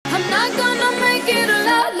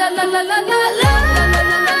la la la la.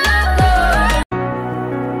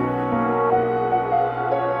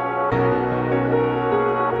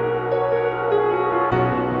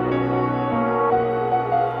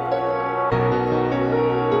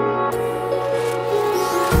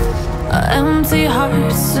 Empty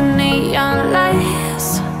hearts and neon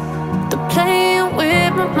lights, they're playing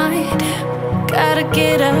with my mind. Gotta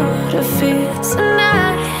get out of here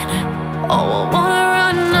tonight. Oh, I wanna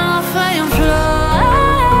run off and fly,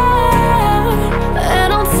 and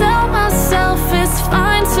I'll tell myself it's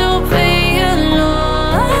fine to be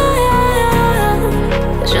alone,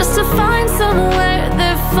 just to find somewhere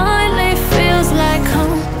that finally feels like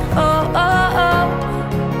home. Oh, oh, oh.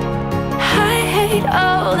 I hate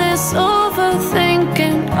all this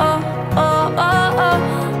overthinking. Oh, oh, oh, oh.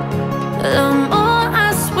 The more I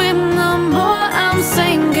swim, the more I'm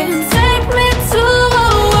sinking. Take me to a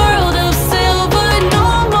world of silver. No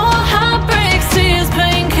more heartbreaks, tears,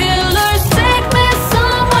 painkillers. Take me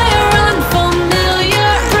somewhere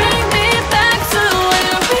unfamiliar. Bring me back to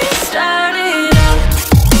where we started out.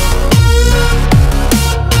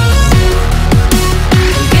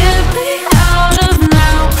 Get me out of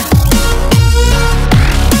now,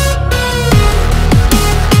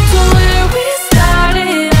 to where we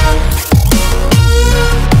started out.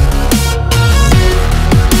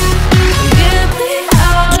 Get me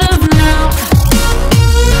out of now,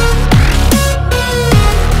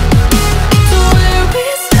 to where we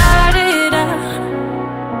started out.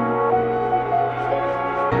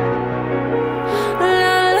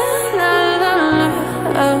 La la la la la,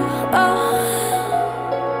 oh, oh.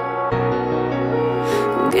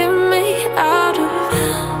 Get me out of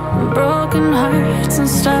broken hearts and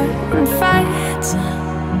starting fights,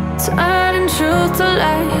 turning truth to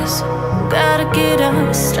lies. Gotta get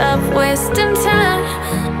up, stop wasting time.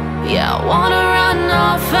 Yeah, I wanna run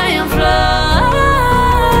off and fly,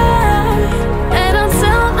 and I'll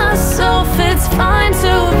tell myself it's fine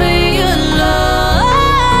to be alone,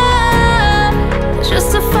 just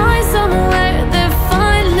to find somewhere that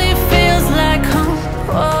finally feels like home.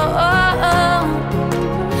 Oh, oh, oh.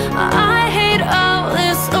 I hate all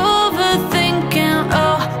this overthinking.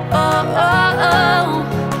 Oh, oh, oh, oh.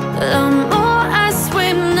 The more I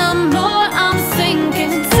swim, the more I'm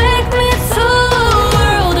sinking. Take me to a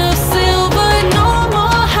world of silver. No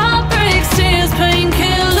more heartbreaks,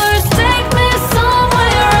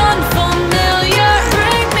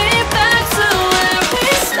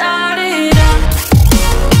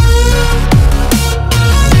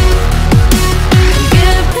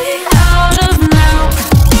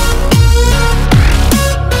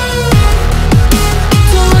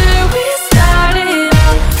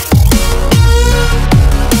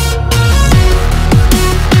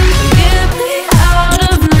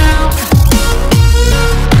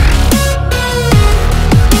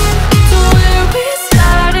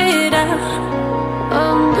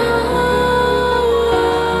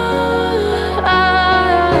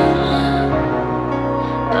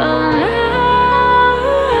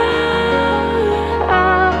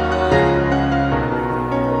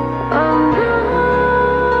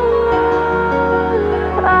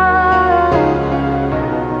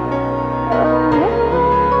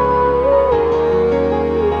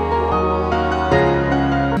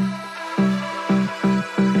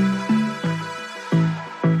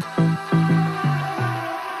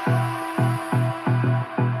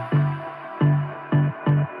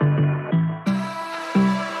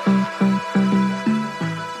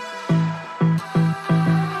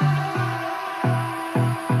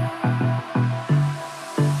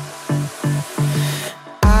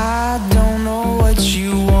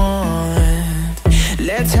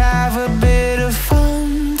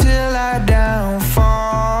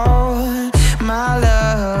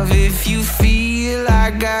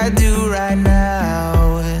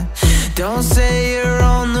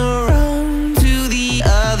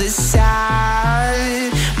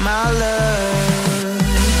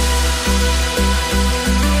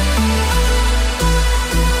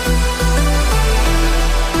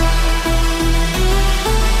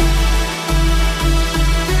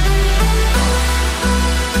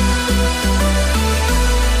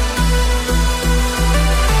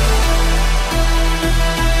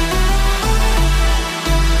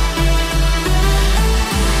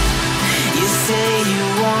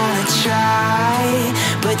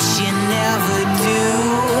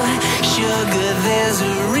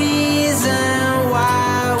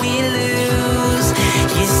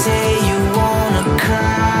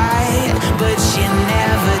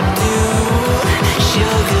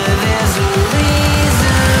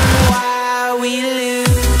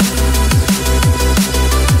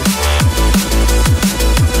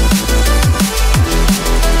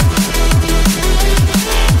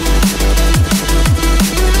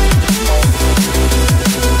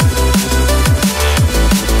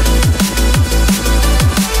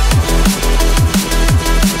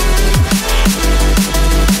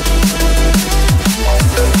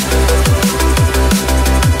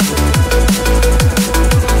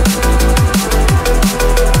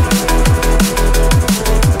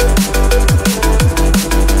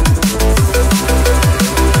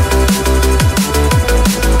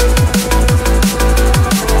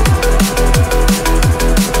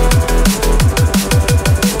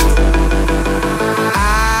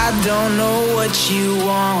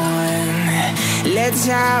 Let's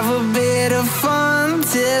have a bit of fun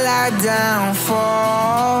till I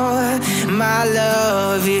downfall. My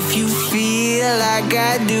love, if you feel like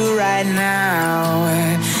I do right now,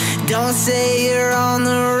 don't say you're on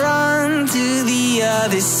the run to the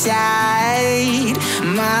other side.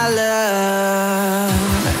 My love,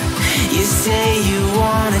 you say you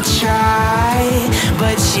wanna try,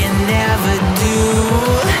 but you never do.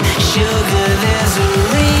 Sugar, there's a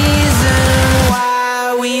reason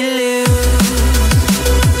why we lose.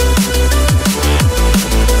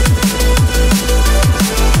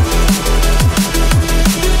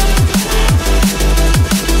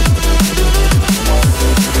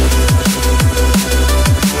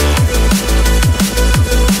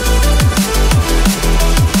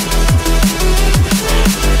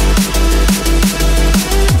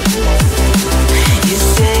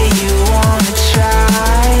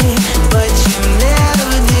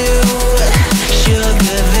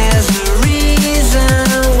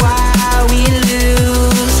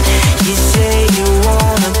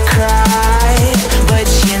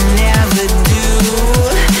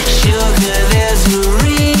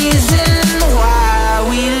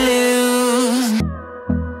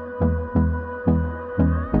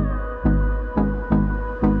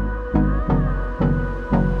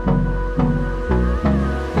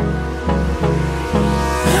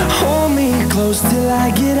 Till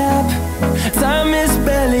I get up, time is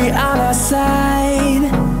barely on our side.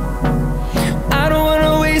 I don't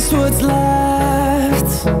wanna waste what's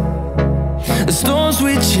left. The storms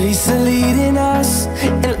we chase are leading us,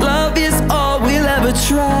 and love is all we'll ever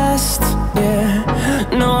trust. Yeah,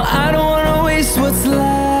 no, I don't wanna waste what's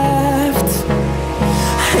left.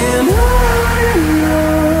 And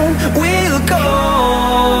on we'll go,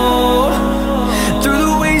 through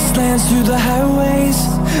the wastelands, through the highways,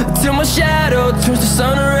 till my shadow turns to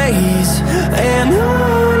sun rays. And on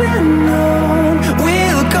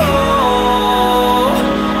we'll go,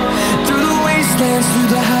 through the wastelands, through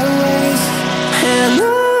the highways, and on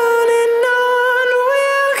we'll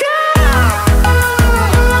go.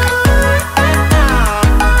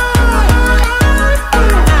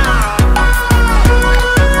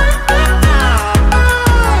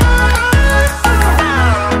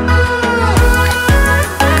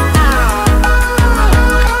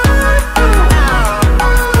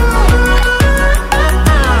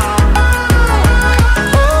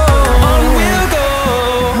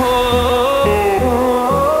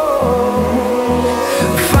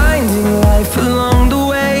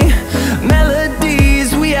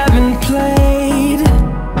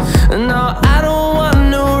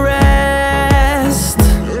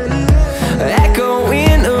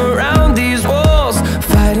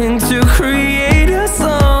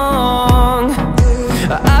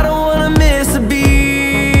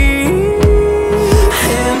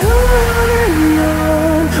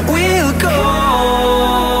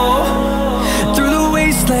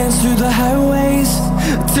 Through the highways,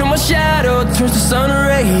 till my shadow turns to sun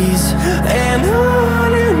rays. And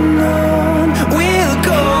on we'll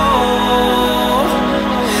go,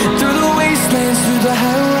 through the wastelands, through the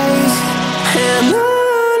highways, and on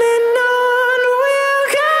we'll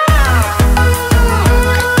go.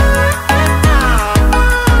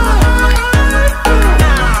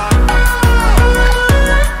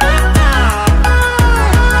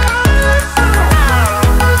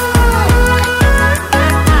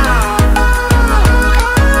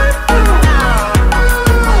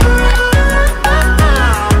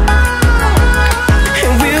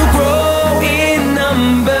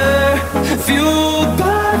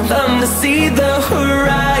 See the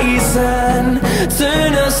horizon,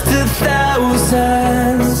 turn us to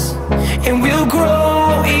thousands, and we'll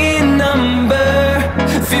grow in number,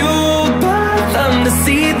 fueled by them to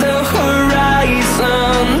see the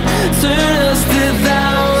horizon, turn us to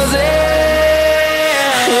thousands.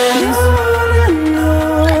 And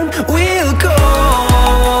on we'll go,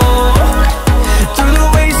 through the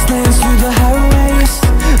wastelands, through the highways,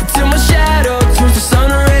 till my shadow turns to sun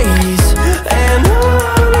rays. And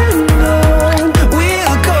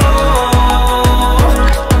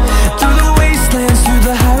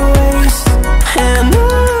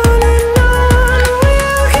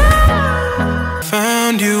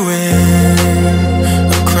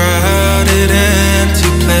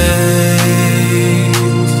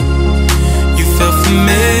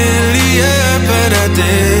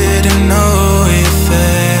didn't know your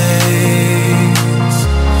face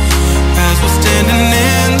as we're standing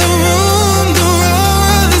in the room. The roar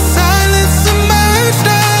of the silence submerged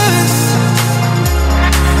us.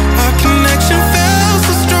 Our connection felt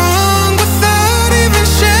so strong without even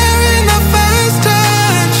sharing our first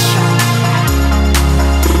touch.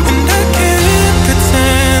 And I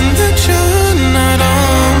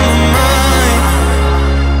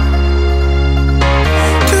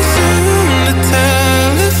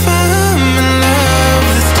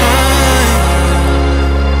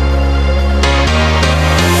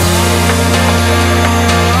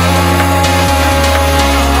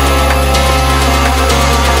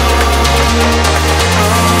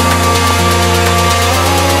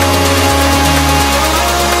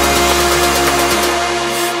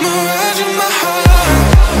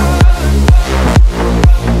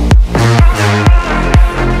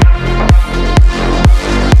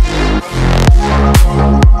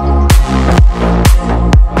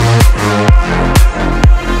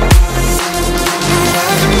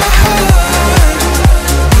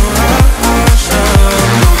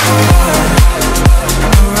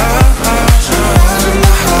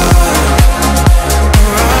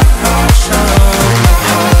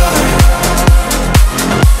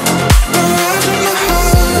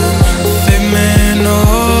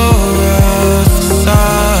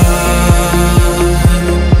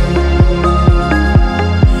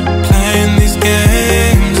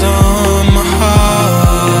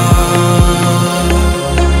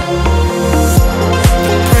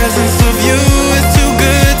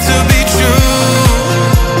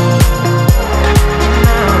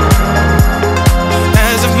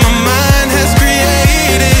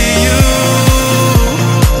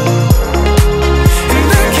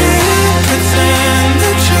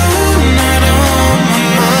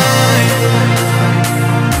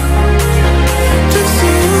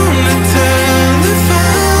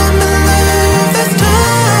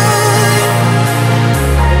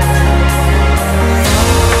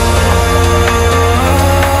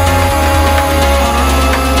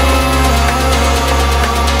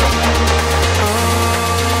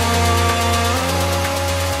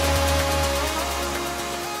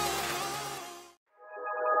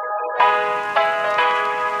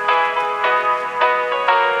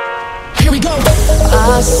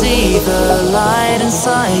I see the light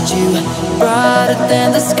inside you, brighter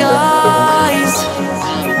than the skies.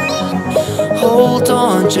 Hold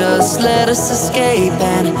on, just let us escape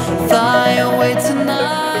and fly away tonight.